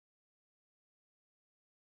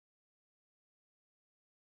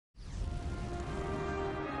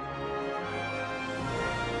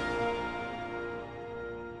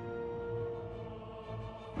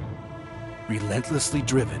Relentlessly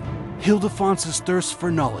driven, Hildefonse's thirst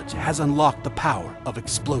for knowledge has unlocked the power of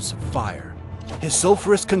explosive fire. His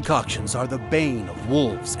sulfurous concoctions are the bane of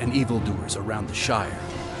wolves and evildoers around the Shire.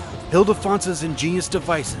 Hildefonse's ingenious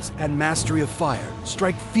devices and mastery of fire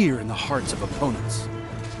strike fear in the hearts of opponents.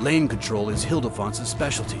 Lane control is Hildefonse's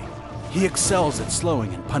specialty. He excels at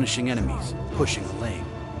slowing and punishing enemies, pushing a lane.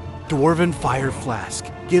 Dwarven Fire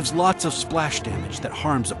Flask gives lots of splash damage that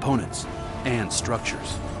harms opponents and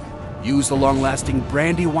structures. Use the long-lasting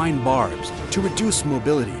Brandywine Barbs to reduce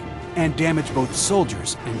mobility and damage both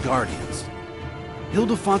soldiers and guardians.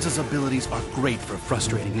 Hildefonse's abilities are great for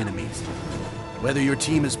frustrating enemies. Whether your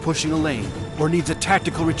team is pushing a lane or needs a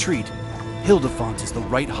tactical retreat, Hildefonse is the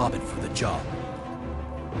right hobbit for the job.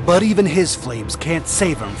 But even his flames can't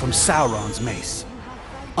save him from Sauron's mace.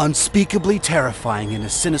 Unspeakably terrifying in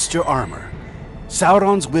his sinister armor,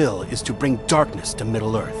 Sauron's will is to bring darkness to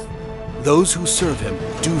Middle-earth. Those who serve him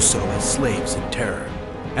do so as slaves in terror,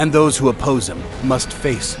 and those who oppose him must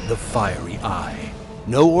face the fiery eye.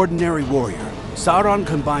 No ordinary warrior, Sauron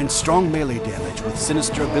combines strong melee damage with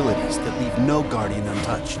sinister abilities that leave no guardian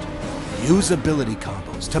untouched. Use ability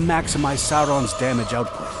combos to maximize Sauron's damage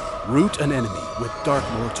output. Root an enemy with Dark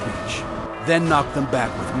Lord's Reach, then knock them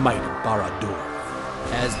back with Might Barad-dûr.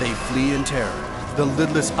 As they flee in terror, the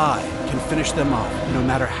lidless eye can finish them off no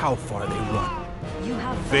matter how far they run.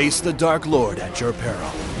 Face the Dark Lord at your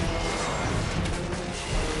peril.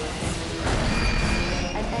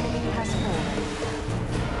 An enemy has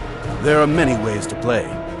fallen. There are many ways to play.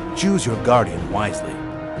 Choose your guardian wisely.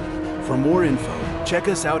 For more info, check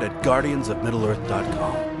us out at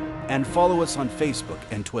guardiansofmiddleearth.com and follow us on Facebook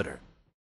and Twitter.